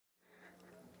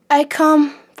I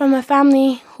come from a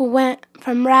family who went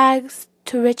from rags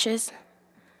to riches.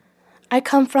 I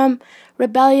come from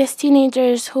rebellious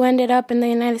teenagers who ended up in the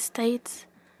United States,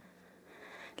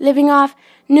 living off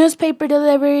newspaper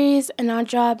deliveries and odd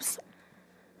jobs.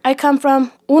 I come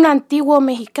from un antiguo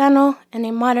mexicano and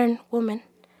a modern woman,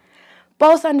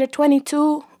 both under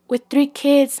 22 with 3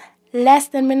 kids, less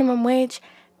than minimum wage,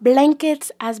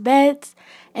 blankets as beds,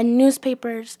 and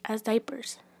newspapers as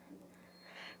diapers.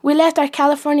 We left our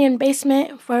Californian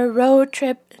basement for a road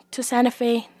trip to Santa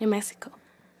Fe, New Mexico.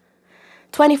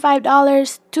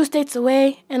 $25, 2 states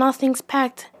away, and all things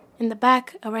packed in the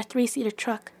back of our 3-seater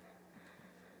truck.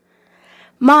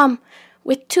 Mom,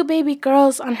 with 2 baby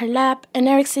girls on her lap, and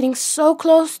Eric sitting so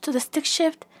close to the stick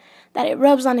shift that it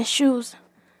rubs on his shoes.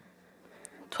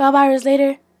 12 hours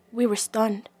later, we were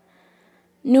stunned.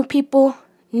 New people,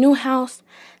 new house,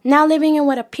 now living in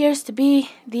what appears to be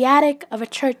the attic of a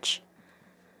church.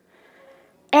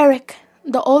 Eric,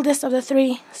 the oldest of the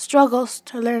 3, struggles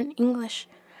to learn English.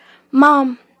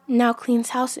 Mom now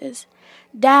cleans houses.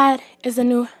 Dad is the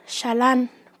new chalan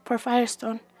for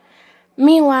Firestone.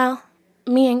 Meanwhile,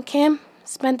 me and Kim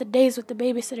spent the days with the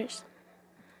babysitters.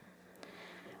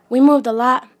 We moved a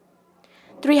lot.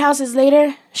 3 houses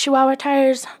later, Chihuahua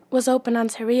Tires was open on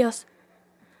Cerrillos.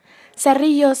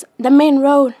 Cerrillos, the main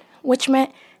road, which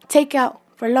meant takeout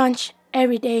for lunch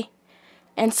every day,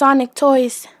 and Sonic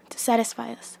toys to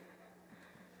satisfy us.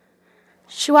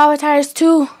 Chihuahua Tires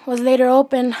 2 was later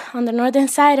open on the northern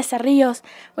side of Cerrillos,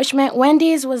 which meant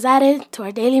Wendy's was added to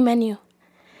our daily menu.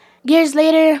 Years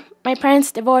later, my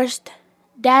parents divorced.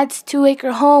 Dad's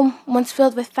 2-acre home, once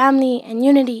filled with family and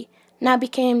unity, now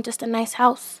became just a nice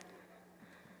house.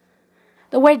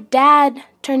 The word Dad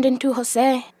turned into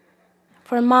Jose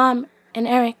for Mom and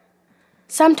Eric.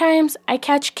 Sometimes I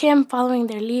catch Kim following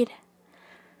their lead.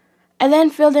 I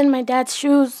then filled in my dad's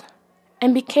shoes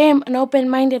and became an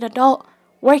open-minded adult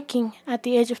working at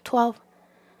the age of 12.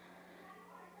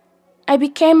 I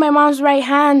became my mom's right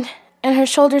hand and her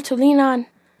shoulder to lean on.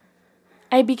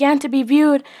 I began to be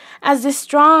viewed as this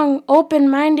strong,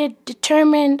 open-minded,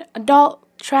 determined adult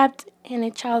trapped in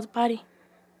a child's body.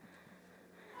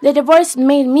 The divorce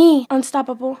made me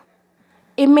unstoppable.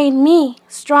 It made me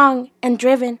strong and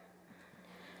driven.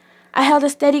 I held a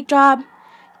steady job,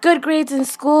 good grades in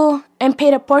school, and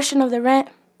paid a portion of the rent.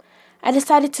 I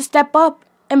decided to step up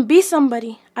and be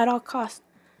somebody at all costs.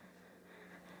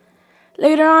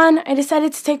 Later on, I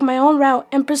decided to take my own route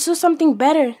and pursue something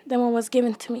better than what was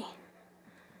given to me.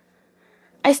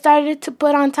 I started to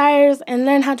put on tires and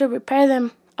learn how to repair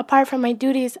them apart from my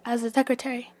duties as a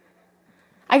secretary.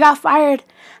 I got fired,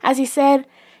 as he said,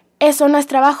 "Eso no es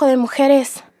trabajo de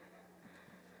mujeres."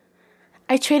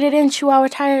 I traded in Chihuahua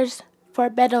Tires for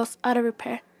Beddoes Auto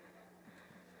Repair.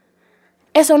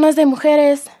 "Eso no es de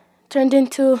mujeres" turned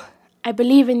into "I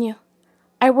believe in you."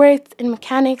 I worked in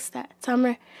mechanics that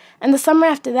summer, and the summer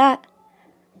after that.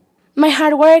 My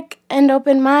hard work and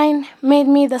open mind made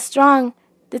me the strong,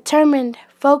 determined,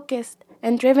 focused,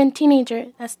 and driven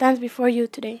teenager that stands before you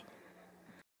today.